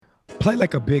Play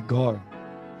like a big guard.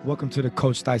 Welcome to the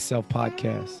Coach Thyself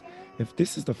podcast. If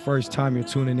this is the first time you're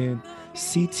tuning in,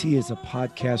 CT is a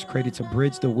podcast created to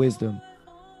bridge the wisdom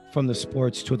from the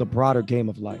sports to the broader game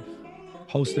of life.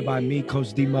 Hosted by me,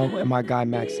 Coach Demo, and my guy,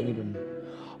 Max Lieberman.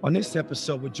 On this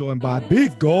episode, we're joined by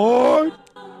Big Guard,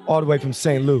 all the way from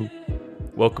St. Louis.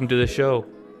 Welcome to the show.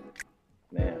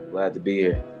 Man, glad to be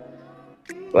here.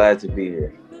 Glad to be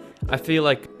here. I feel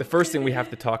like the first thing we have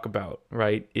to talk about,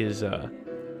 right, is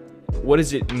what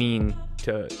does it mean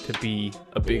to be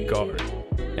a big guard?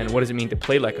 And what does it mean to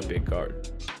play like a big guard?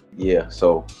 Yeah,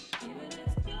 so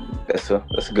that's a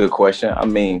good question. I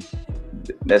mean,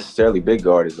 necessarily big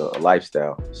guard is a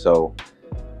lifestyle. So,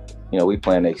 we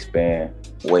plan to expand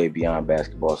way beyond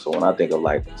basketball. So when I think of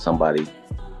like somebody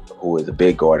who is a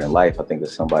big guard in life, I think of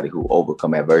somebody who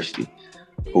overcome adversity,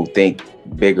 who think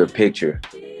bigger picture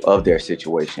of their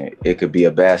situation. It could be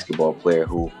a basketball player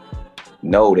who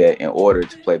know that in order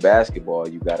to play basketball,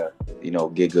 you gotta,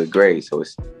 get good grades. So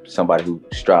it's somebody who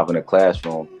strive in the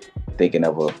classroom, thinking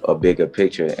of a bigger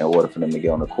picture in order for them to get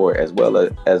on the court, as well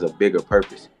as a bigger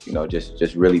purpose.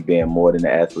 Just really being more than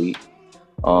an athlete.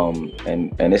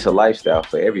 And it's a lifestyle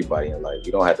for everybody in life.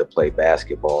 You don't have to play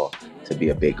basketball to be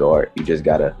a big guard. You just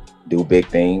gotta do big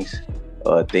things,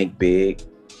 think big,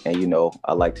 and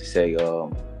I like to say,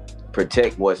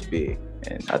 protect what's big.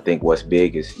 And I think what's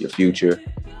big is your future.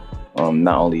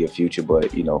 Not only your future,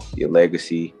 but your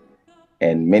legacy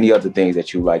and many other things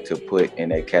that you like to put in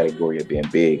that category of being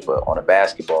big. But on a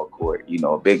basketball court,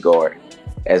 a big guard,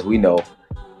 as we know,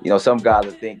 some guys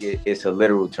will think it's a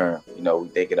literal term. We're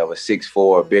thinking of a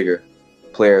 6'4" bigger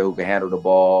player who can handle the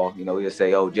ball. We'll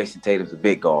say, oh, Jason Tatum's a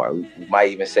big guard. We might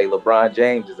even say LeBron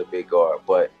James is a big guard.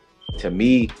 But to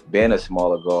me, being a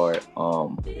smaller guard,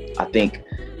 I think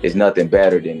is nothing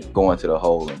better than going to the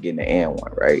hole and getting the and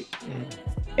one, right?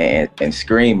 And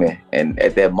screaming. And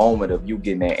at that moment of you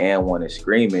getting that and one and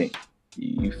screaming,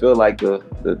 you feel like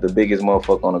the biggest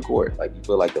motherfucker on the court. Like you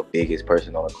feel like the biggest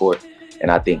person on the court. And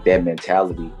I think that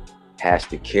mentality has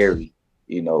to carry,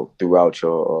 throughout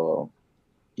your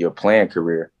playing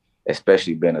career,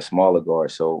 especially being a smaller guard.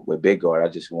 So with big guard,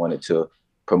 I just wanted to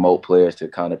promote players to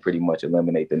kind of pretty much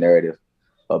eliminate the narrative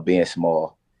of being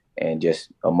small and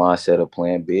just a mindset of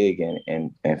playing big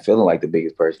and feeling like the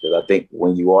biggest person. Because I think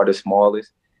when you are the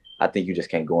smallest, I think you just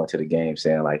can't go into the game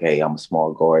saying like, hey, I'm a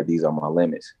small guard. These are my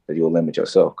limits, because you'll limit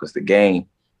yourself because the game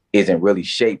isn't really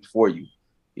shaped for you.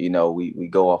 We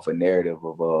go off a narrative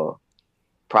of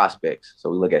prospects.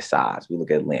 So we look at size, we look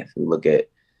at length, we look at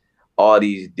all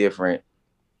these different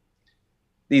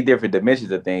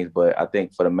dimensions of things. But I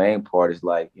think for the main part is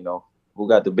like, who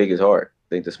got the biggest heart? I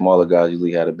think the smaller guys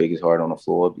usually have the biggest heart on the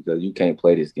floor because you can't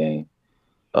play this game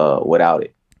without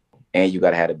it. And you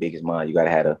got to have the biggest mind. You got to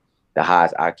have the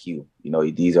highest IQ.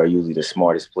 These are usually the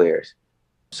smartest players.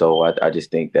 So I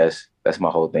just think that's my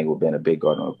whole thing with being a big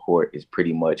guard on the court is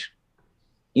pretty much,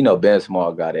 being a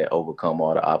small guy that overcome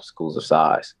all the obstacles of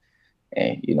size.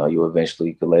 And, you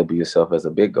eventually could label yourself as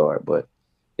a big guard. But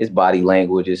it's body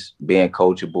language, it's being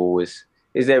coachable,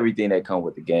 it's everything that comes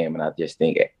with the game. And I just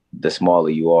think the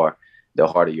smaller you are, the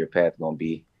harder your path going to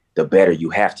be, the better you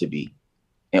have to be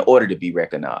in order to be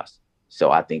recognized. So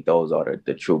I think those are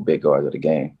the true big guards of the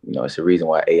game. It's the reason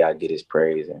why AI get his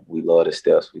praise, and we love the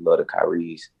Stephs, we love the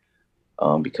Kyries,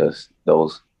 because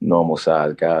those normal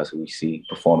sized guys who we see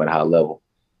perform at a high level.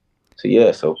 So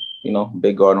yeah,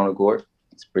 big guard on the court,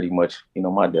 it's pretty much,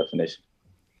 my definition.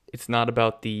 It's not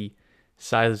about the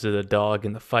size of the dog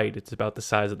in the fight. It's about the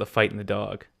size of the fight in the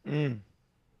dog.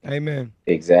 Amen.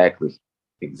 Exactly.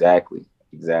 Because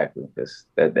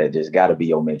that just got to be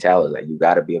your mentality. Like you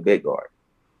got to be a big guard,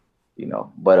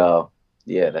 But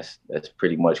yeah, that's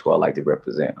pretty much who I like to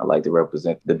represent. I like to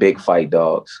represent the big fight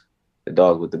dogs, the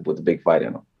dogs with the big fight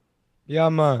in them. Yeah,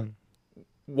 man.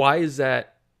 Why is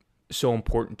that so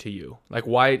important to you? Like,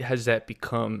 why has that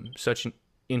become such an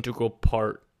integral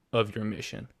part of your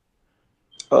mission?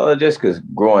 Just because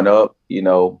growing up,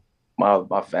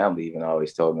 my family even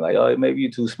always told me like, oh, maybe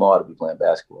you're too small to be playing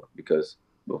basketball, because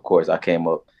of course I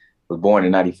was born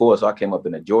in '94, so I came up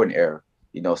in the Jordan era.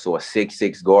 So a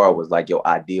 6'6" guard was like your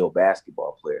ideal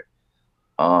basketball player.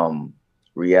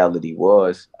 Reality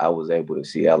was I was able to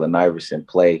see Allen Iverson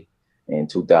play in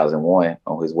 2001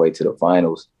 on his way to the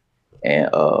finals and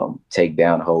take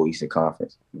down the whole Eastern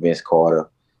Conference. Vince Carter,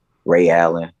 Ray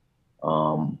Allen.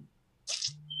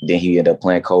 Then he ended up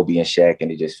playing Kobe and Shaq,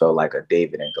 and it just felt like a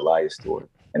David and Goliath story.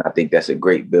 And I think that's a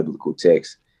great biblical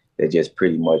text that just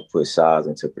pretty much puts size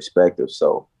into perspective.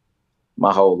 So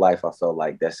my whole life, I felt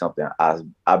like that's something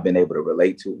I've been able to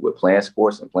relate to with playing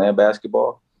sports and playing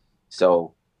basketball.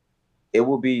 So it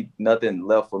would be nothing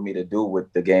left for me to do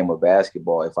with the game of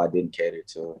basketball if I didn't cater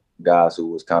to guys who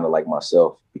was kind of like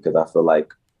myself, because I feel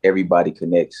like everybody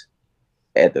connects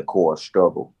at the core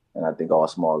struggle. And I think all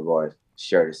small guards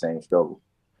share the same struggle,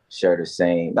 share the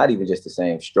same, not even just the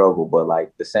same struggle, but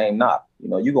like the same knock. You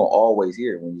know, you're gonna always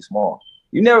hear it when you're small.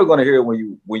 You're never gonna hear it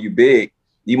when you big.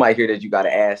 You might hear that you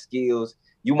gotta add skills.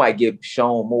 You might get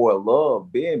shown more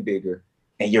love being bigger,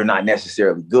 and you're not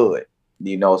necessarily good.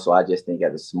 You know, so I just think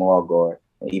as a small guard,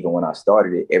 and even when I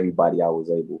started it, everybody I was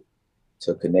able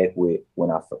to connect with when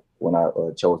I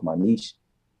chose my niche,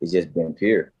 it's just been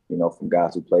peer. You know, from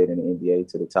guys who played in the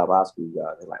NBA to the top high school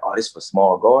guys. They're like, oh, this for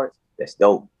small guards. That's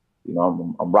dope. You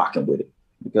know, I'm rocking with it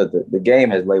because the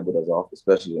game has labeled us off,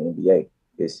 especially in the NBA.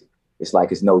 It's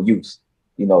like it's no use.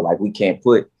 You know, like we can't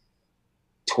put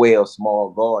 12 small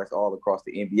guards all across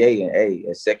the NBA. And hey,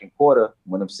 at second quarter,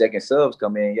 when them second subs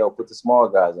come in, yo, put the small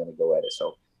guys in and go at it.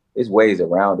 So there's ways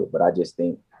around it, but I just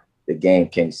think the game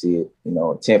can't see it. You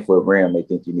know, a 10-foot rim, they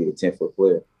think you need a 10-foot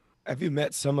player. Have you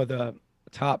met some of the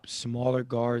top smaller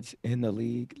guards in the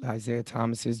league? Isaiah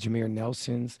Thomas's, Jameer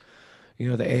Nelson's, you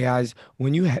know, the AIs.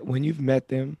 When you've met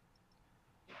them,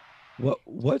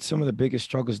 what's some of the biggest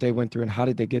struggles they went through, and how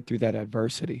did they get through that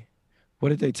adversity? What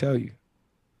did they tell you?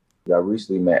 I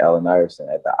recently met Allen Iverson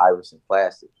at the Iverson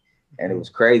Classic, and it was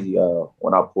crazy.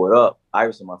 When I pulled up,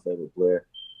 Iverson, my favorite player.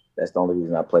 That's the only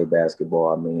reason I play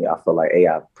basketball. I mean, I feel like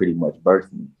AI pretty much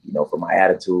birthed me, you know, for my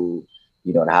attitude,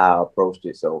 you know, and how I approached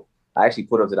it. So I actually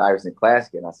put up to the Iverson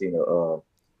Classic, and I seen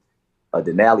a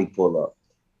Denali pull up,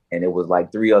 and it was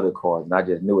like 3 other cars, and I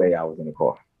just knew AI was in the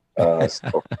car.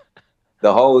 So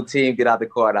the whole team get out the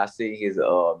car, and I see his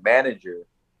manager,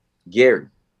 Gary.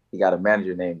 He got a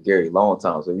manager named Gary, long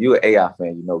time. So if you're an AI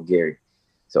fan, you know Gary.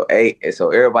 So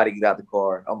everybody get out the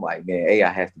car. I'm like, man, AI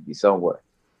has to be somewhere.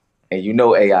 And you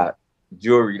know AI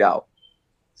jewelried out.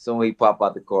 So when he pop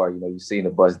out the car, you know, you seen the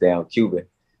bust down Cuban.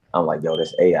 I'm like, yo,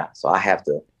 that's AI. So I have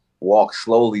to walk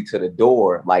slowly to the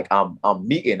door, like I'm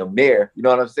meeting him there. You know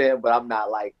what I'm saying? But I'm not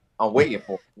like I'm waiting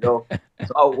for him, you know.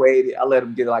 So I waited. I let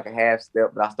him get like a half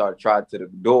step, but I started trying to the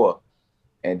door.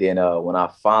 And then when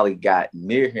I finally got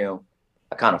near him,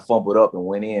 I kind of fumbled up and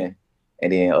went in.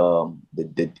 And then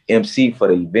the MC for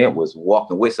the event was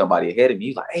walking with somebody ahead of me.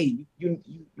 He's like, hey, you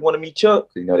want to meet Chuck?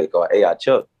 You know, they call AI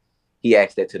Chuck. He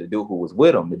asked that to the dude who was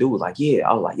with him. The dude was like, yeah.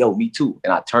 I was like, yo, me too.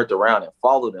 And I turned around and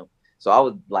followed him. So I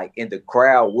was like in the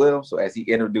crowd with him. So as he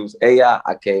introduced AI,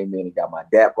 I came in and got my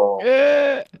dap on.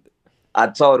 Yeah. I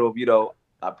told him, you know,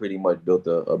 I pretty much built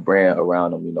a brand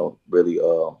around him, you know, really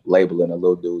labeling the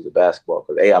little dudes of basketball.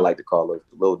 Because AI like to call us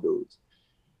the little dudes.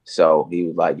 So he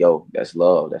was like, yo, that's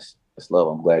love. That's love.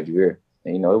 I'm glad you're here.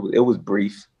 And, you know, it was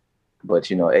brief, but,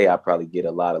 you know, AI probably get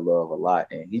a lot of love a lot.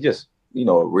 And he just, you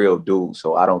know, a real dude.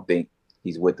 So I don't think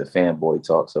he's with the fanboy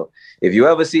talk. So if you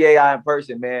ever see AI in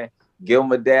person, man, give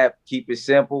him a dap. Keep it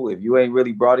simple. If you ain't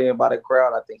really brought in by the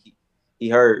crowd, I think he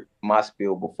heard my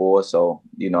spiel before. So,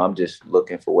 you know, I'm just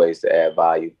looking for ways to add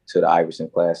value to the Iverson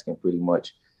Classic and pretty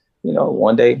much, you know,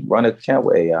 one day run a camp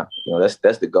with AI. You know,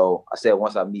 that's the goal. I said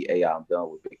once I meet AI, I'm done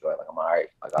with Big Guard. Like I'm all right.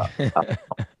 Like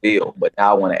I feel, but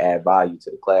now I want to add value to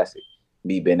the Classic.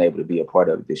 Me being able to be a part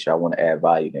of it this year, I want to add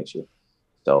value next year.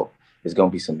 So there's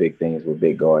gonna be some big things with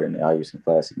Big Guard and the Iverson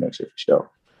Classic next year for sure.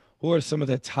 Who are some of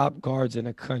the top guards in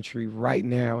the country right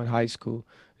now in high school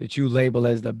that you label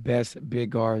as the best big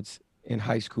guards in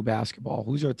high school basketball?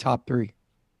 Who's your top 3?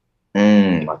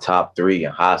 My top 3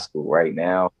 in high school right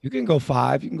now. You can go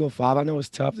 5. You can go 5. I know it's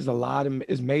tough. There's a lot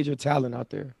of major talent out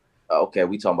there. Okay,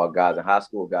 we talking about guys in high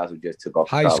school, or guys who just took off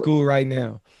high school right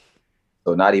now.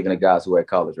 So not even the guys who are at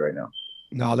college right now.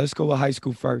 No, let's go with high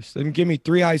school first. Give me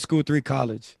 3 high school, 3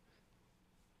 college.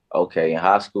 Okay, in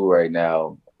high school right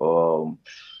now,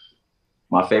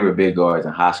 my favorite big guards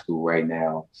in high school right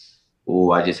now.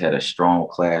 I just had a strong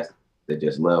class that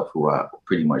just left who I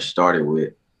pretty much started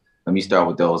with. Let me start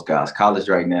with those guys. College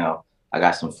right now, I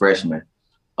got some freshmen.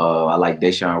 I like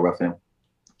Deshaun Ruffin,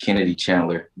 Kennedy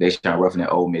Chandler, Deshaun Ruffin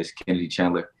at Ole Miss, Kennedy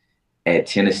Chandler at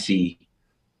Tennessee.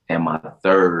 And my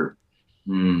third,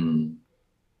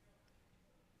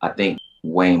 I think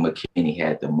Wayne McKinney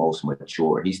had the most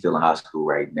mature. He's still in high school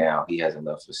right now. He hasn't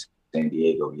left for San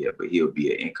Diego yet, but he'll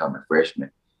be an incoming freshman.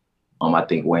 I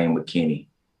think Wayne McKinney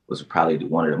was probably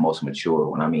one of the most mature.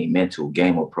 When I mean mental,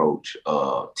 game approach,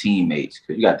 teammates.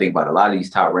 Because you got to think about a lot of these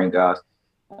top ranked guys.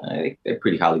 They're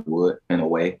pretty Hollywood in a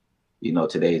way. You know,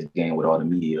 today's game with all the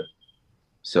media.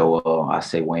 So I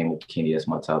say Wayne McKinney. That's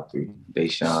my top 3.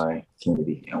 Deshaun,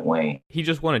 Kennedy, and Wayne. He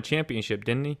just won a championship,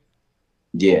 didn't he?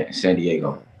 Yeah, San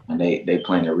Diego. And they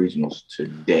playing the regionals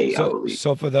today, I believe.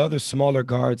 So for the other smaller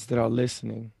guards that are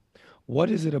listening, What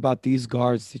is it about these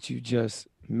guards that you just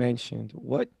mentioned?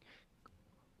 What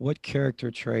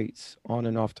character traits on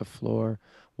and off the floor?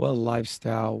 What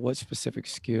lifestyle? What specific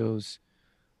skills?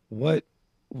 What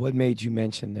what made you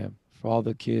mention them for all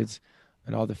the kids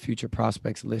and all the future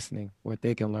prospects listening, what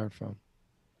they can learn from?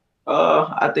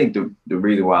 I think the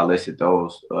reason why I listed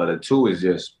those, the two is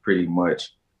just pretty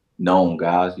much known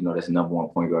guys. You know, that's number one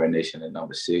point guard in the nation and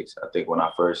number six. I think when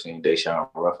I first seen Deshaun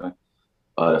Ruffin,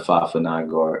 the 5'9"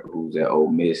 guard who's at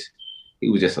Ole Miss, he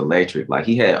was just electric. Like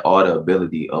he had all the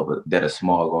ability that a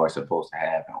small guard is supposed to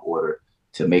have in order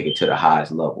to make it to the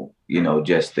highest level. You know,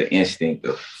 just the instinct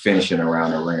of finishing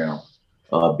around the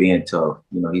rim, being tough.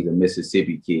 You know, he's a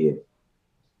Mississippi kid.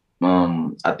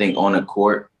 I think on the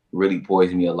court really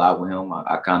poised me a lot with him.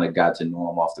 I kind of got to know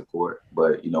him off the court,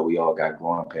 but you know, we all got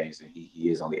growing pains, and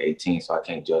he is only 18, so I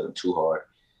can't judge him too hard.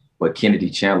 But Kennedy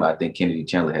Chandler, I think Kennedy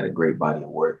Chandler had a great body of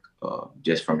work,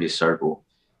 just from his circle,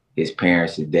 his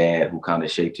parents, his dad, who kind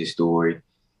of shaped his story.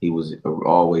 He was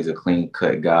always a clean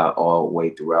cut guy all the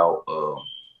way throughout.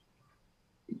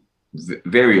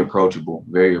 Very approachable,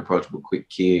 quick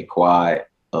kid, quiet,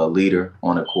 leader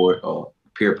on the court,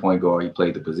 pure point guard. He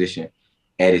played the position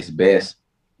at his best.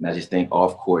 And I just think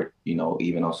off court, you know,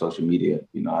 even on social media,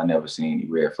 you know, I never seen any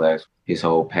red flags. His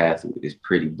whole path is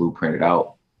pretty blueprinted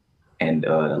out. And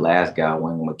the last guy,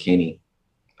 Wayne McKinney,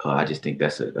 I just think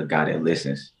that's a guy that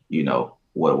listens. You know,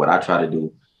 what I try to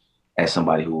do as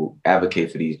somebody who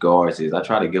advocate for these guards is I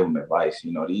try to give them advice.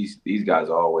 You know, these guys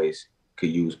always could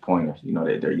use pointers. You know,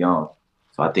 they're young.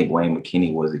 So I think Wayne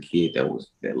McKinney was a kid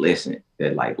that listened,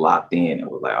 that like locked in and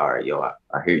was like, all right, yo,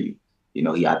 I hear you. You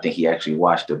know, I think he actually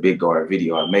watched the big guard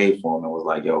video I made for him and was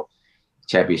like, yo,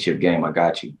 championship game, I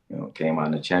got you. You know, came out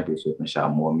in the championship and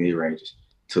shot more mid-ranges,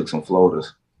 took some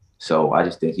floaters. So I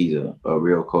just think he's a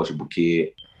real coachable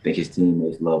kid. I think his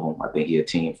teammates love him. I think he's a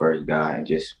team first guy. And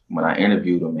just when I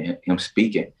interviewed him and him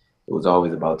speaking, it was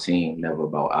always about team, never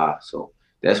about I. So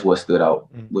that's what stood out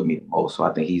with me the most. So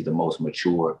I think he's the most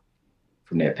mature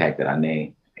from that pack that I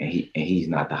named. And he's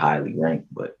not the highly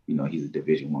ranked, but you know, he's a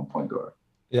Division I point guard.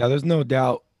 Yeah, there's no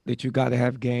doubt that you got to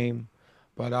have game,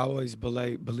 but I always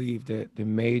believe that the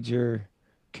major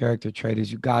character trait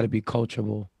is you got to be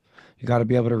coachable. You got to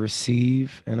be able to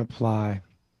receive and apply,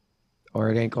 or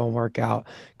it ain't gonna work out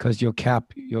because your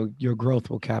growth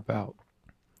will cap out.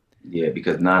 Yeah,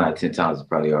 because 9 out of 10 times it's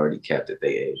probably already capped at their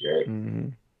age, right? Mm-hmm.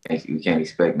 And you can't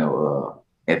expect no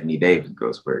Anthony Davis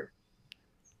growth spurt.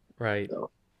 Right.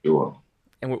 So, sure.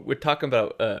 And we're talking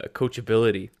about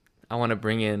coachability. I want to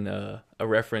bring in a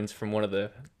reference from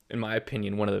in my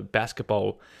opinion, one of the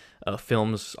basketball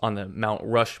films on the Mount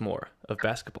Rushmore of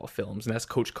basketball films, and that's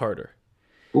Coach Carter.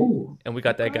 Ooh. And we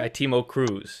got that guy, Timo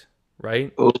Cruz,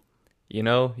 right? Ooh. You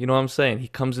know what I'm saying? He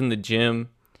comes in the gym,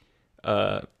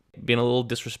 being a little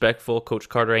disrespectful. Coach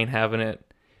Carter ain't having it.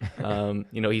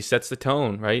 You know, he sets the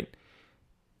tone, right?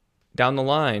 Down the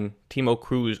line, Timo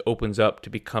Cruz opens up to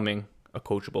becoming a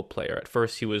coachable player. At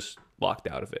first, he was locked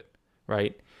out of it,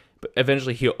 right? But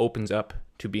eventually, he opens up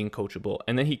to being coachable.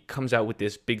 And then he comes out with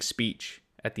this big speech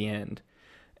at the end.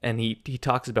 And he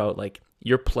talks about, like,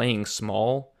 you're playing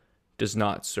small does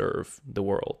not serve the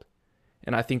world.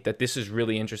 And I think that this is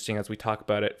really interesting as we talk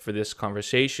about it for this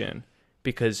conversation,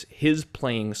 because his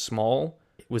playing small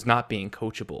was not being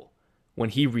coachable.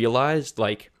 When he realized,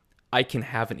 like, I can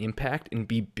have an impact and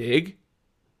be big,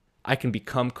 I can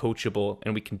become coachable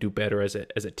and we can do better as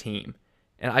a team.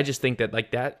 And I just think that, like,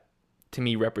 that to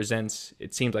me represents,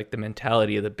 it seems like the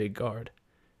mentality of the big guard.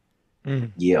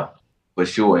 Yeah, for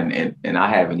sure. And I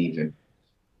haven't even,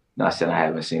 not saying I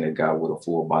haven't seen a guy with a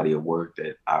full body of work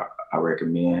that I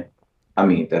recommend. I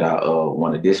mean, that I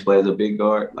want to display as a big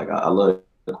guard. Like, I love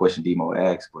the question Demo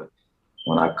asked, but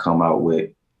when I come out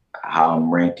with how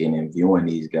I'm ranking and viewing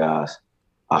these guys,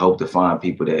 I hope to find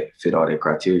people that fit all their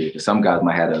criteria. Because some guys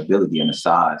might have the ability and the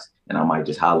size, and I might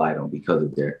just highlight them because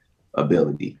of their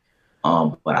ability.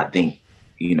 But I think,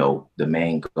 you know, the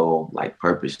main goal, like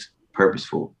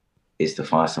purposeful, is to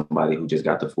find somebody who just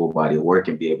got the full body of work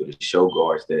and be able to show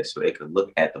guards that, so they could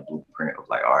look at the blueprint of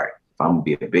like, all right, if I'm gonna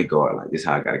be a big guard, like, this is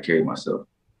how I gotta carry myself.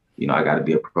 You know, I gotta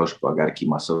be approachable. I gotta keep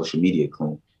my social media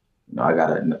clean. You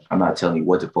know, I'm not telling you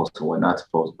what to post and what not to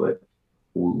post, but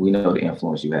we know the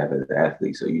influence you have as an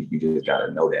athlete. So you just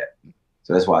gotta know that.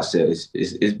 So that's why I said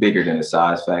it's bigger than the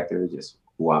size factor. It's just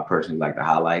who I personally like to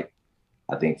highlight.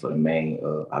 I think for the main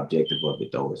objective of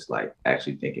it, though, it's like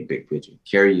actually thinking big picture.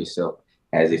 Carry yourself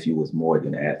as if you was more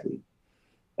than an athlete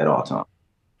at all times.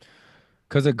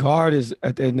 Because a guard is,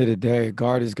 at the end of the day, a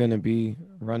guard is going to be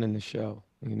running the show.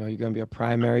 You know, you're going to be a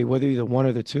primary, whether you're the one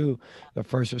or the two, the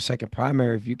first or second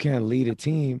primary. If you can't lead a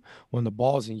team when the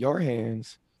ball's in your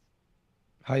hands,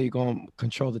 How you gonna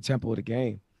control the tempo of the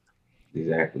game?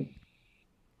 Exactly.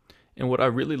 And what I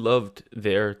really loved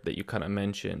there that you kind of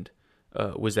mentioned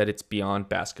was that it's beyond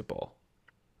basketball,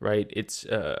 right? It's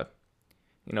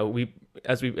we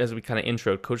as we kind of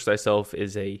introed, Coach Thyself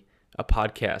is a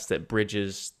podcast that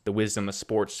bridges the wisdom of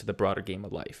sports to the broader game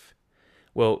of life.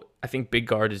 Well, I think Big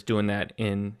Guard is doing that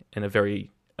in a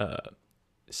very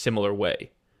similar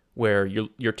way, where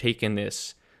you're taking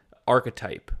this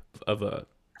archetype of a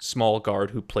small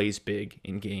guard who plays big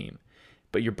in game,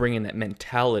 but you're bringing that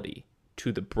mentality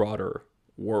to the broader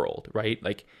world, right?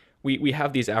 Like we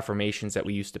have these affirmations that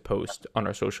we used to post on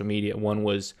our social media. One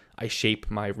was I shape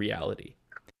my reality.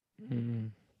 Mm.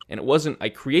 And it wasn't I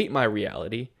create my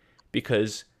reality,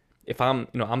 because if I'm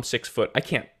 6 foot, I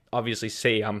can't obviously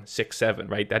say I'm 6'7",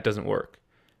 right? That doesn't work.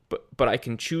 But I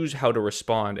can choose how to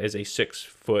respond as a 6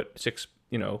 foot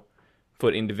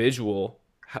individual,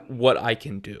 what I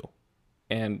can do,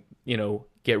 and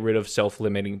get rid of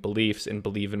self-limiting beliefs and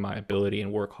believe in my ability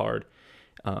and work hard,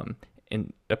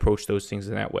 and approach those things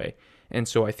in that way. And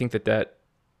so I think that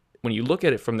when you look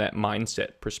at it from that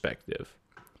mindset perspective,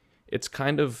 it's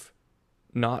kind of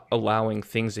not allowing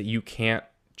things that you can't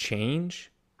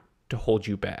change to hold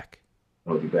you back.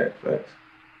 Hold you back, facts.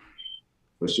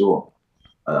 For sure.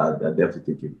 I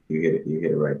definitely think you hit it. You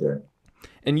hit it right there.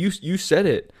 And you said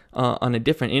it on a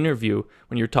different interview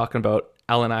when you were talking about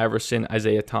Allen Iverson,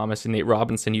 Isaiah Thomas, and Nate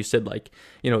Robinson. You said, like,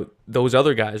 those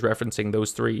other guys, referencing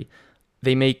those three,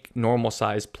 they make normal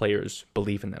sized players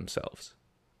believe in themselves.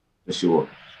 For sure.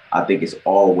 I think it's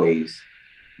always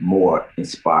more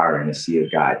inspiring to see a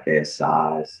guy that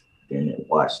size than to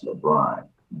watch LeBron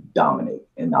dominate.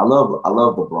 And I love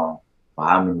LeBron. But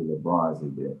how many LeBrons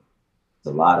is there? It's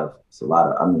a lot of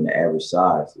I mean the average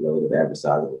size, the average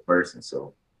size of a person.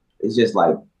 So it's just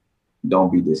like,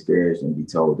 don't be discouraged and be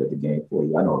told that the game for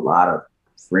you. I know a lot of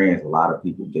friends, a lot of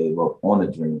people gave up on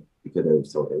the dream because they were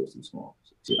told they was too small.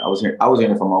 So I was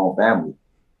hearing it from my own family,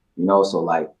 so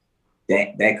like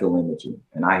that could limit you.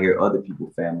 And I hear other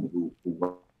people, family who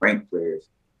rank players,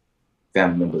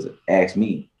 family members ask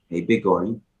me, hey, Big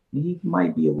Guard, he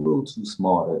might be a little too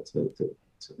small to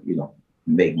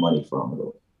make money from it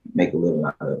or make a living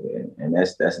out of it. And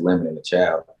that's limiting the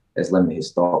child. That's limiting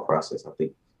his thought process. I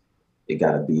think it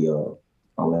got to be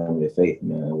unlimited faith,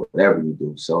 man, whatever you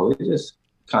do. So it's just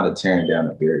kind of tearing down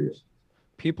the barriers.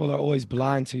 People are always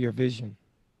blind to your vision.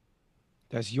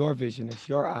 That's your vision. It's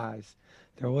your eyes.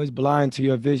 They're always blind to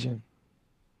your vision.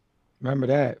 Remember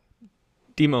that.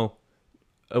 Demo,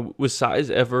 was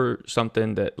size ever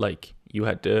something that, like, you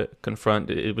had to confront?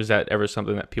 Was that ever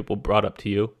something that people brought up to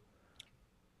you?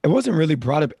 It wasn't really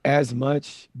brought up as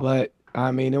much, but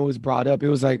I mean, it was brought up. It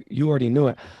was like you already knew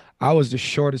it. I was the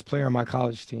shortest player on my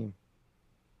college team.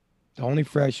 The only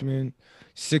freshman,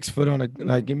 6 foot on a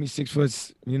like, give me 6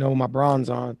 foot, with my bronze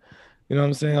on. You know what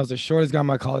I'm saying? I was the shortest guy on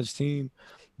my college team.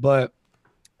 But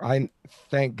I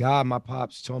thank God my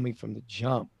pops told me from the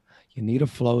jump, you need a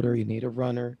floater, you need a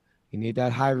runner, you need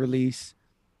that high release,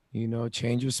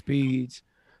 change your speeds.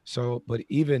 So, but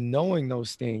even knowing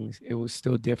those things, it was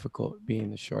still difficult being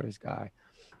the shortest guy.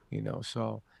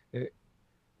 So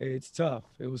it's tough.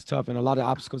 It was tough. And a lot of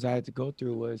obstacles I had to go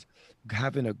through was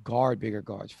having to guard bigger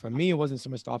guards. For me, it wasn't so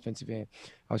much the offensive end.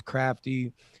 I was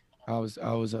crafty. I was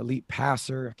an elite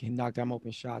passer. I can knock down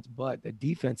open shots, but the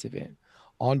defensive end,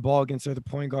 on ball against other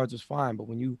point guards was fine. But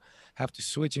when you have to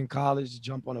switch in college,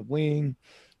 jump on a wing,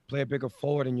 play a bigger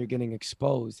forward, and you're getting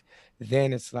exposed,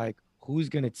 then it's like, who's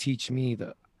gonna teach me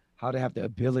how to have the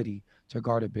ability to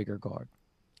guard a bigger guard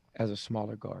as a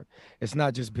smaller guard? It's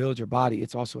not just build your body;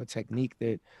 it's also a technique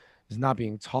that is not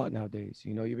being taught nowadays.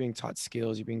 You're being taught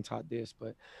skills, you're being taught this,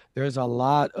 but there's a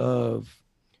lot of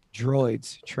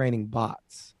droids training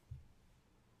bots.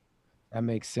 That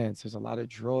makes sense. There's a lot of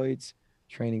droids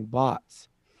training bots.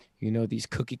 These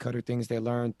cookie cutter things they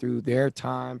learn through their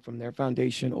time from their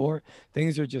foundation, or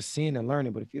things they're just seeing and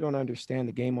learning. But if you don't understand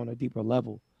the game on a deeper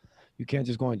level, you can't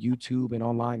just go on YouTube and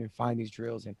online and find these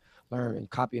drills and learn and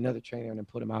copy another trainer and then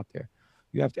put them out there.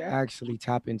 You have to actually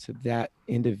tap into that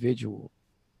individual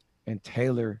and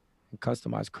tailor and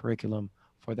customize curriculum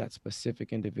for that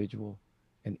specific individual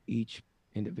and each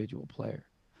individual player,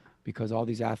 because all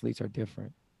these athletes are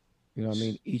different. You know what I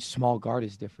mean? Each small guard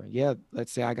is different. Yeah,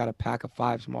 let's say I got a pack of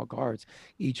 5 small guards.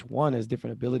 Each one has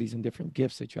different abilities and different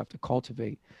gifts that you have to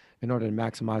cultivate in order to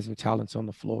maximize their talents on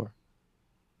the floor.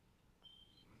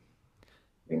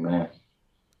 Amen.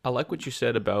 I like what you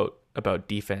said about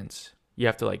defense. You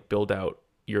have to, like, build out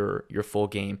your full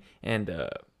game, and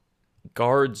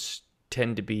guards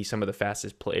tend to be some of the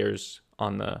fastest players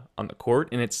on the court,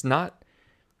 and it's not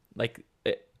like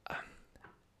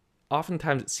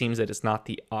oftentimes it seems that it's not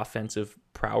the offensive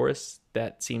prowess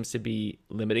that seems to be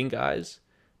limiting guys,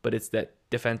 but it's that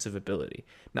defensive ability.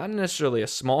 Not necessarily a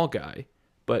small guy,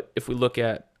 but if we look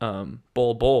at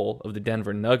Bol of the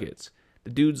Denver Nuggets,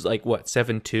 the dude's like,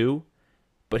 7'2",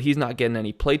 but he's not getting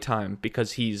any play time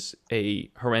because he's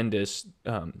a horrendous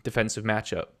defensive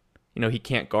matchup. He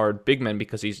can't guard big men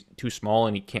because he's too small,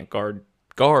 and he can't guard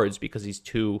guards because he's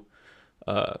too,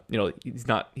 he's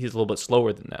a little bit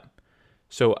slower than them.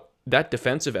 So that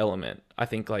defensive element, I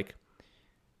think, like,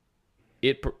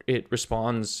 it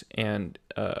responds and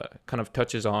kind of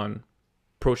touches on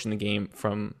approaching the game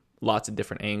from lots of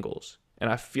different angles. And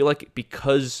I feel like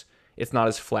because it's not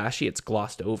as flashy, it's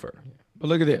glossed over. But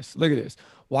look at this.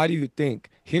 Why do you think?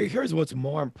 Here's what's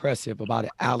more impressive about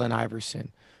Allen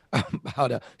Iverson,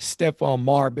 about Stephon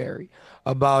Marbury,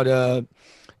 about an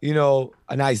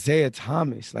Isaiah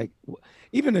Thomas, like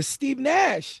even a Steve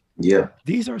Nash. Yeah.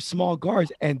 These are small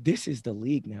guards, and this is the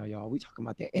league now, y'all. We talking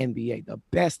about the NBA, the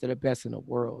best of the best in the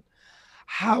world.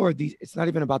 How are these? It's not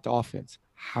even about the offense.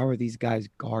 How are these guys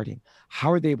guarding?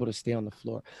 How are they able to stay on the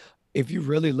floor? If you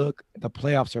really look, the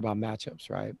playoffs are about matchups,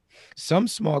 right? Some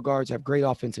small guards have great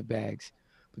offensive bags,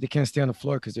 but they can't stay on the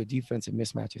floor because they're defensive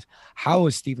mismatches. How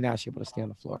was Steve Nash able to stay on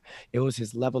the floor? It was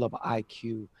his level of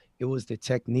IQ. It was the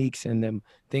techniques and them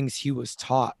things he was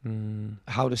taught,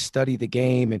 how to study the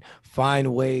game and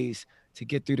find ways to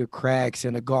get through the cracks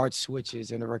and the guard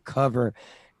switches and to recover.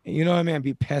 You know what I mean?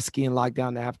 Be pesky and lock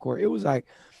down the half court. It was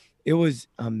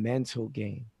a mental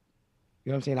game.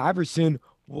 You know what I'm saying? Iverson,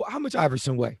 how much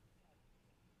Iverson weigh?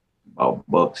 About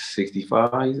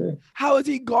 $165, you say? How is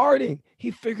he guarding? He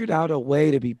figured out a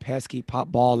way to be pesky, pop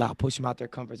ball out, push him out their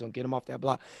comfort zone, get him off that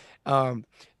block.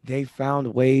 They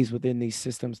found ways within these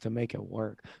systems to make it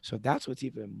work. So that's what's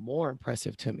even more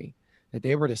impressive to me, that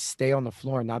they were to stay on the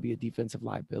floor and not be a defensive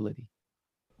liability.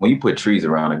 When you put trees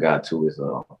around a guy too, it's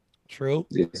true.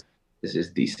 It's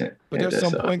just decent. But there's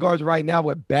some point guards right now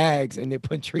with bags and they're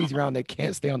putting trees around. They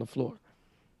can't stay on the floor.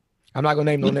 I'm not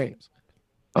gonna name no names.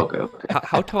 Okay.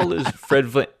 How tall is Fred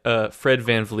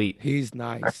VanVleet? He's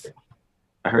nice.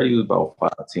 I heard he was about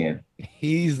 5'10".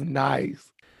 He's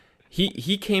nice.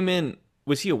 He came in.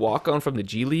 Was he a walk-on from the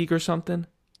G League or something?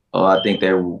 Oh, I think I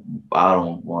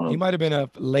don't want to. He might have been a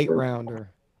late rounder.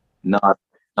 No,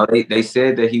 they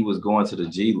said that he was going to the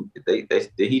G League. Did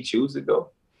he choose to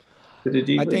go to the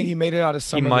G League? I think he made it out of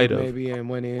summer league maybe and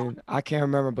went in. I can't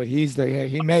remember, but he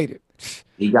made it.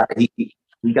 He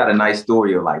got a nice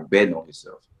story of like betting on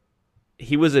himself.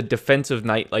 He was a defensive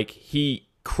night, like he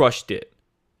crushed it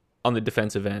on the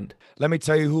defensive end. Let me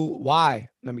tell you why.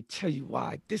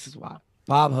 This is why.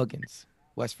 Bob Huggins,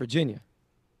 West Virginia.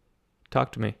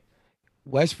 Talk to me.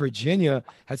 West Virginia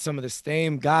had some of the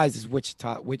same guys as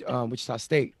Wichita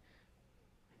State.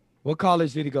 What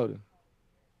college did he go to?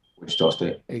 Wichita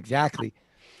State. Exactly.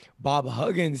 Bob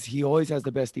Huggins, he always has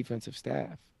the best defensive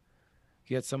staff.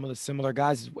 He had some of the similar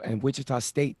guys, and Wichita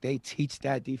State, they teach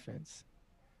that defense.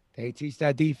 They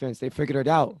figured it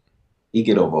out. He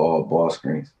get over all ball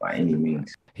screens by any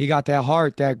means. He got that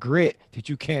heart, that grit that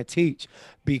you can't teach.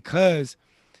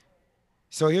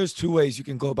 So here's two ways you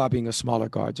can go about being a smaller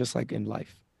guard, just like in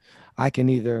life. I can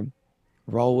either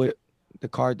roll with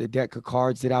the deck of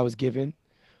cards that I was given,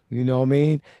 you know what I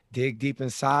mean? Dig deep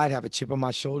inside, have a chip on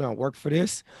my shoulder and work for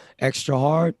this extra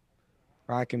hard.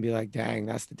 Or I can be like, dang,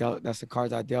 that's the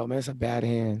cards I dealt, man. It's a bad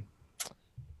hand.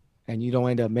 And you don't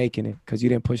end up making it because you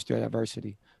didn't push through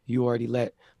adversity. You already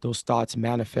let those thoughts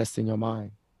manifest in your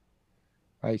mind,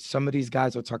 right? Some of these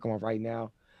guys we're talking about right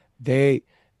now, they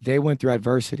went through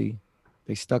adversity.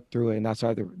 They stuck through it, and that's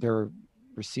why they're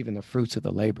receiving the fruits of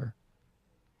the labor.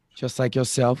 Just like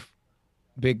yourself,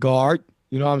 big guard,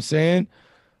 you know what I'm saying?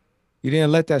 You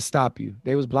didn't let that stop you.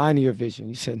 They was blind to your vision.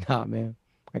 You said, nah, man,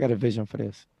 I got a vision for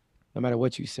this, no matter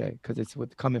what you say, because it's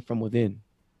coming from within.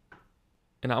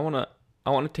 And I want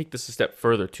to take this a step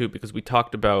further too, because we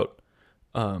talked about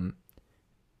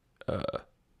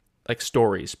like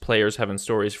stories, players having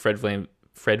stories.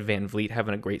 Fred VanVleet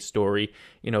having a great story.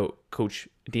 You know, Coach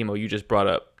Demo, you just brought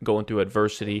up going through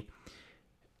adversity.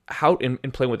 How in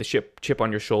playing with a chip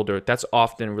on your shoulder, that's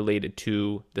often related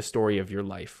to the story of your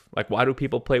life. Like, why do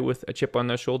people play with a chip on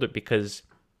their shoulder? Because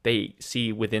they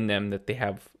see within them that they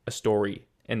have a story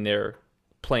and they're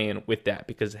playing with that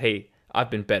because, hey, I've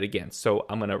been bet against, so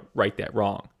I'm going to right that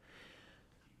wrong.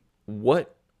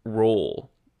 What role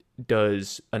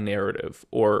does a narrative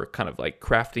or kind of like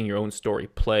crafting your own story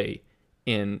play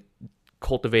in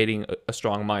cultivating a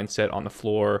strong mindset on the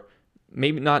floor?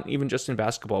 Maybe not even just in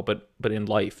basketball, but in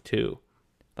life too.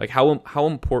 Like how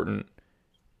important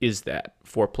is that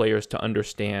for players to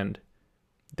understand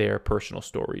their personal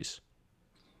stories?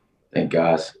 Thank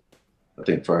guys. I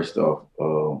think first off,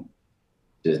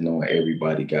 just knowing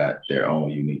everybody got their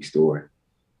own unique story,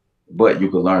 but you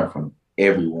can learn from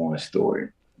everyone's story.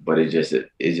 But it's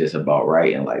just about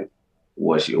writing like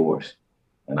what's yours.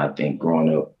 And I think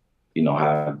growing up,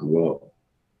 how I grew up,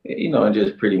 and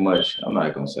just pretty much, I'm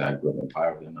not gonna say I grew up in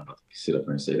poverty. I'm not about to sit up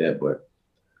here and say that, but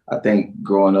I think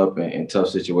growing up in tough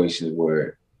situations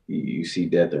where you see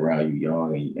death around you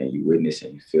young and you witness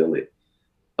and you feel it,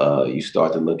 you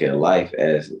start to look at life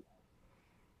as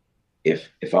if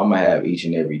I'm gonna have each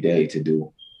and every day to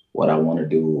do what I want to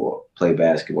do or play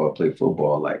basketball, play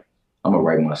football, like I'm gonna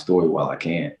write my story while I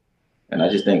can. And I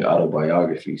just think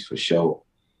autobiographies for sure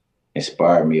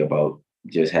inspired me about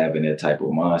just having that type of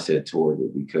mindset toward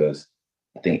it because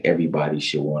I think everybody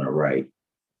should want to write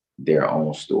their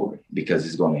own story because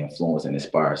it's going to influence and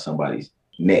inspire somebody's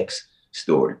next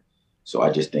story. So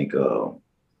I just think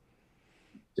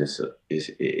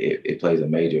it plays a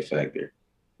major factor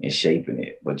in shaping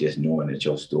it, but just knowing that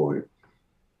your story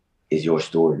is your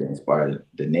story to inspire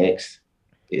the next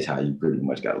is how you pretty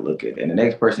much got to look at it. And the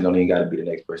next person don't even got to be the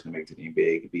next person to make it to the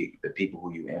NBA. It could be the people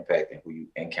who you impact and who you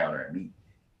encounter and meet.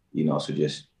 So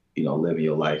just living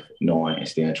your life, knowing and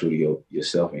staying true to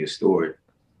yourself and your story,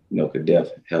 could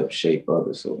definitely help shape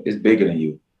others. So it's bigger than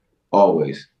you,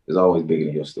 always. It's always bigger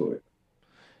than your story.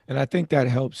 And I think that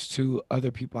helps too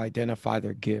other people identify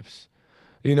their gifts.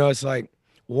 It's like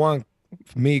one,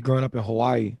 for me growing up in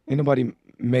Hawaii, anybody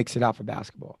makes it out for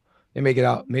basketball. They make it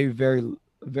out, maybe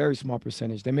very small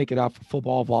percentage. They make it out for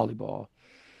football, volleyball,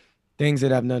 things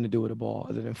that have nothing to do with the ball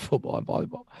other than football and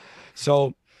volleyball.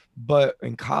 So, but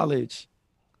in college,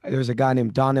 there's a guy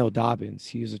named Donnell Dobbins.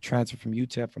 He was a transfer from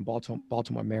UTEP from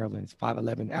Baltimore, Maryland. He's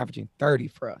 5'11", averaging 30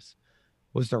 for us.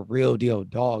 Was the real deal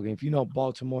dog. And if you know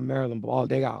Baltimore, Maryland ball,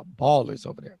 they got ballers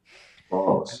over there.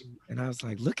 Balls. And I was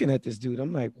like looking at this dude.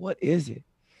 I'm like, what is it?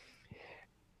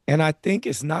 And I think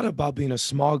it's not about being a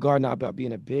small guard, not about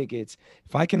being a big. It's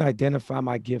if I can identify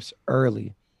my gifts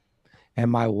early and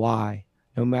my why,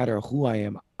 no matter who I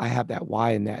am, I have that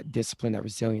why and that discipline, that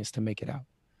resilience to make it out.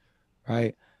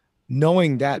 Right.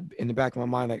 Knowing that in the back of my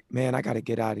mind, like, man, I got to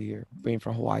get out of here being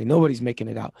from Hawaii. Nobody's making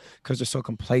it out because they're so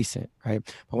complacent. Right.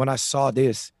 But when I saw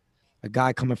this, a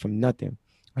guy coming from nothing,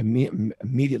 I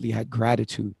immediately had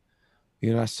gratitude.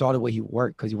 I saw the way he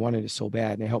worked because he wanted it so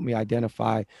bad. And it helped me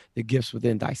identify the gifts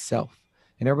within thyself.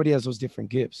 And everybody has those different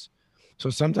gifts.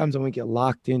 So sometimes when we get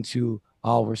locked into,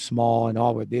 oh, we're small and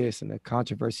all we're this and the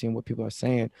controversy and what people are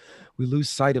saying, we lose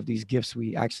sight of these gifts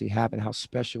we actually have and how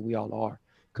special we all are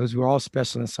because we're all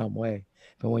special in some way.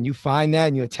 But when you find that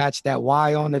and you attach that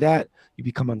why onto that, you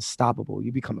become unstoppable.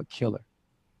 You become a killer.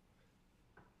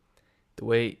 The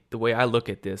way I look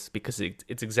at this, because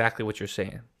it's exactly what you're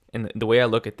saying. And the way I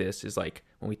look at this is like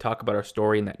when we talk about our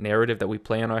story and that narrative that we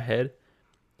play in our head,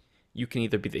 you can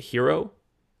either be the hero,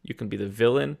 you can be the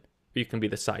villain, or you can be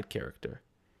the side character.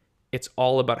 It's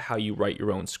all about how you write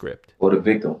your own script. Or the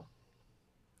victim.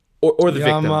 Or the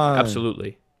victim. Man.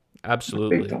 Absolutely.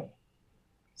 Absolutely. Victim.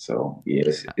 So, yeah,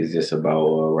 it's just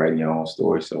about writing your own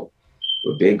story. So,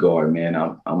 with Big Guard, man,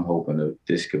 I'm hoping that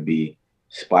this could be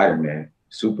Spider-Man,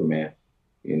 Superman,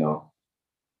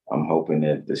 I'm hoping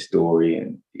that the story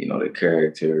and, the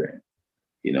character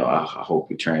and, I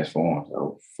hope it transforms. I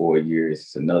hope 4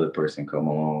 years, another person come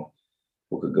along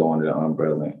who could go under the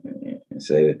umbrella and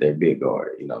say that they're Big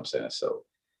Guard, you know what I'm saying? So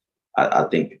I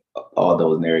think all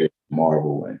those narratives,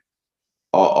 Marvel and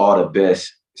all the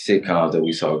best sitcoms that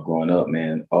we saw growing up,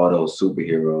 man, all those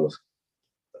superheroes,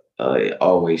 it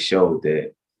always showed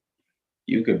that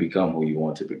you can become who you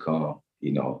want to become.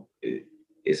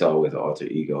 It's always an alter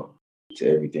ego to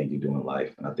everything you do in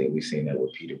life. And I think we've seen that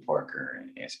with Peter Parker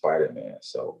and Spider-Man.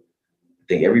 So I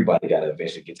think everybody got to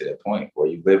eventually get to that point where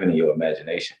you living in your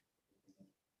imagination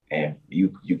and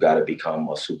you got to become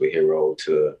a superhero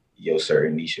to your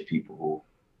certain niche of people who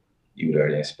you there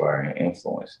to inspire and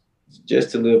influence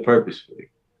just to live purposefully.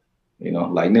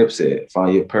 Like Nip said,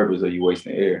 find your purpose or you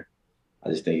wasting air. I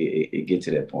just think it get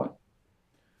to that point.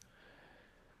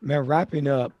 Man, wrapping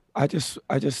up,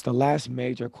 the last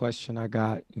major question I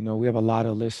got, we have a lot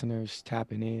of listeners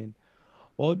tapping in.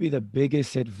 What would be the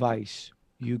biggest advice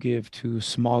you give to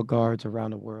small guards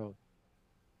around the world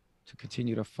to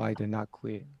continue to fight and not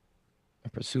quit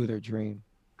and pursue their dream?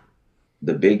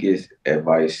 The biggest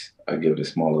advice I give to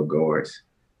smaller guards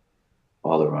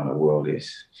all around the world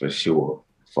is for sure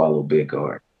follow Big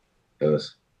Guard.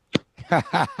 Because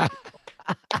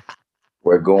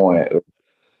we're going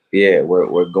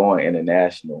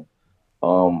international.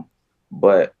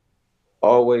 But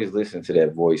always listen to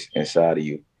that voice inside of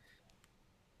you.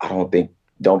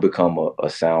 Don't become a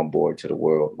soundboard to the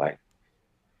world. Like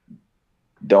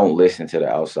don't listen to the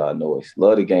outside noise.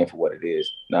 Love the game for what it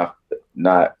is,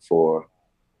 not for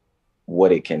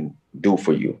what it can do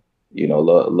for you. You know,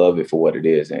 love it for what it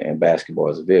is. And basketball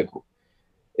is a vehicle.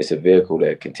 It's a vehicle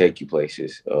that can take you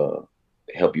places,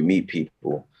 help you meet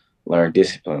people, learn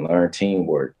discipline, learn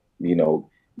teamwork. You know,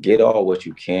 get all what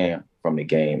you can from the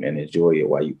game and enjoy it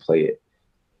while you play it.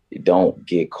 You don't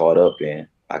get caught up in,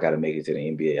 I got to make it to the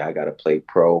NBA. I got to play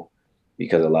pro,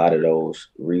 because a lot of those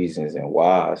reasons and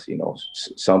whys, you know,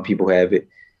 some people have it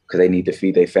because they need to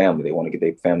feed their family. They want to get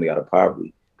their family out of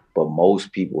poverty. But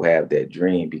most people have that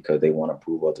dream because they want to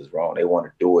prove others wrong. They want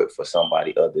to do it for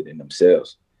somebody other than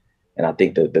themselves. And I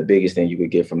think the biggest thing you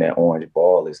could get from that orange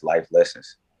ball is life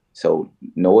lessons. So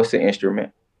know it's an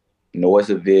instrument, know it's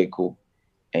a vehicle,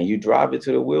 and you drive it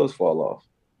till the wheels fall off.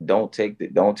 Don't take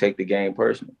the game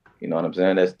personal. You know what I'm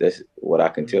saying? That's what I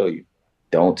can tell you.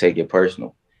 Don't take it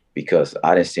personal, because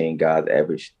I done seen guys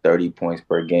average 30 points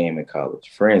per game in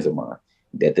college, friends of mine,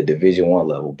 at the Division I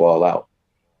level, ball out.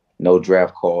 No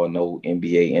draft call, no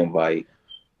NBA invite.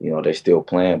 You know, they're still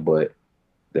playing, but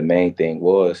the main thing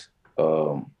was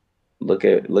look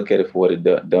at it for what it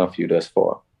done for you thus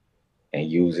far, and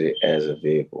use it as a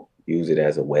vehicle. Use it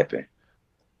as a weapon.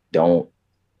 I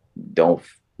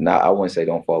wouldn't say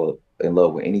don't fall in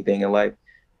love with anything in life,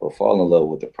 but fall in love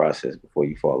with the process before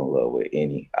you fall in love with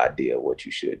any idea of what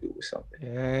you should do with something.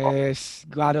 Yes,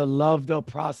 gotta love the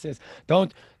process.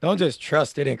 Don't just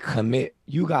trust it and commit.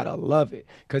 You gotta love it,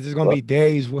 because there's gonna be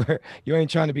days where you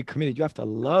ain't trying to be committed. You have to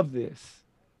love this.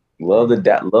 Love the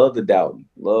doubting.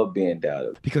 Love being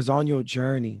doubted. Because on your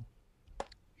journey,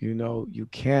 you know, you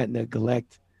can't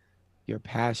neglect your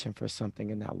passion for something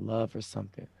and that love for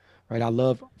something, right?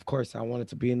 Of course, I wanted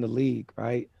to be in the league,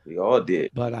 right? We all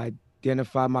did. But I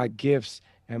identify my gifts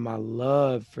and my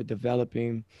love for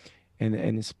developing and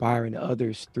inspiring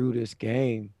others through this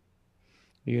game,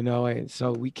 you know. And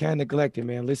so we can't neglect it,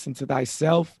 man. Listen to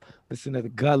thyself, listen to the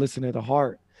gut, listen to the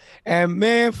heart, and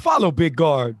man, follow Big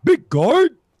Guard.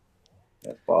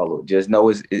 Follow. Just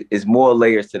know it's more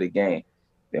layers to the game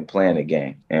than playing the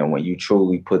game. And when you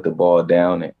truly put the ball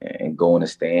down and go in the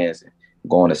stands and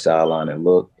go on the sideline and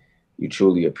look, you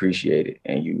truly appreciate it,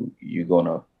 and you're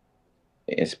gonna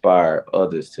inspire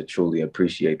others to truly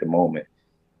appreciate the moment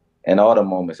and all the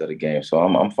moments of the game. So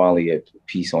I'm finally at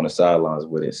peace on the sidelines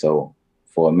with it. So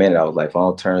for a minute, I was like, if I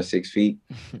don't turn 6 feet,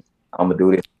 I'm gonna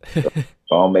do this. If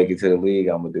I don't make it to the league,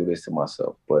 I'm gonna do this to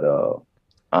myself. But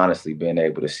honestly, being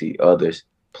able to see others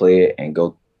play it and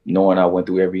go, knowing I went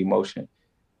through every emotion,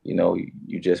 you know,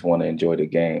 you just want to enjoy the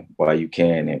game while you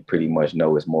can, and pretty much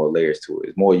know it's more layers to it.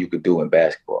 It's more you could do in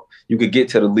basketball. You could get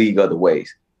to the league other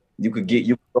ways. You could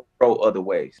go pro other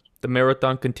ways. The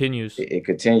marathon continues. It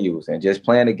continues, and just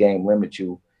playing the game limits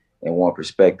you in one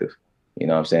perspective. You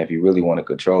know what I'm saying? If you really want to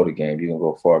control the game, you can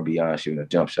go far beyond shooting a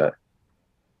jump shot.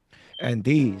 And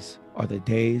these are the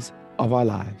days of our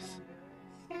lives.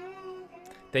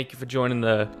 Thank you for joining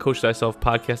the Coach Thyself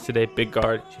podcast today, Big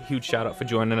Guard. Huge shout out for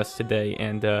joining us today,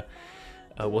 and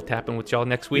we'll tap in with y'all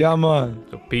next week. Yeah, man.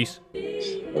 So peace.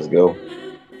 Let's go.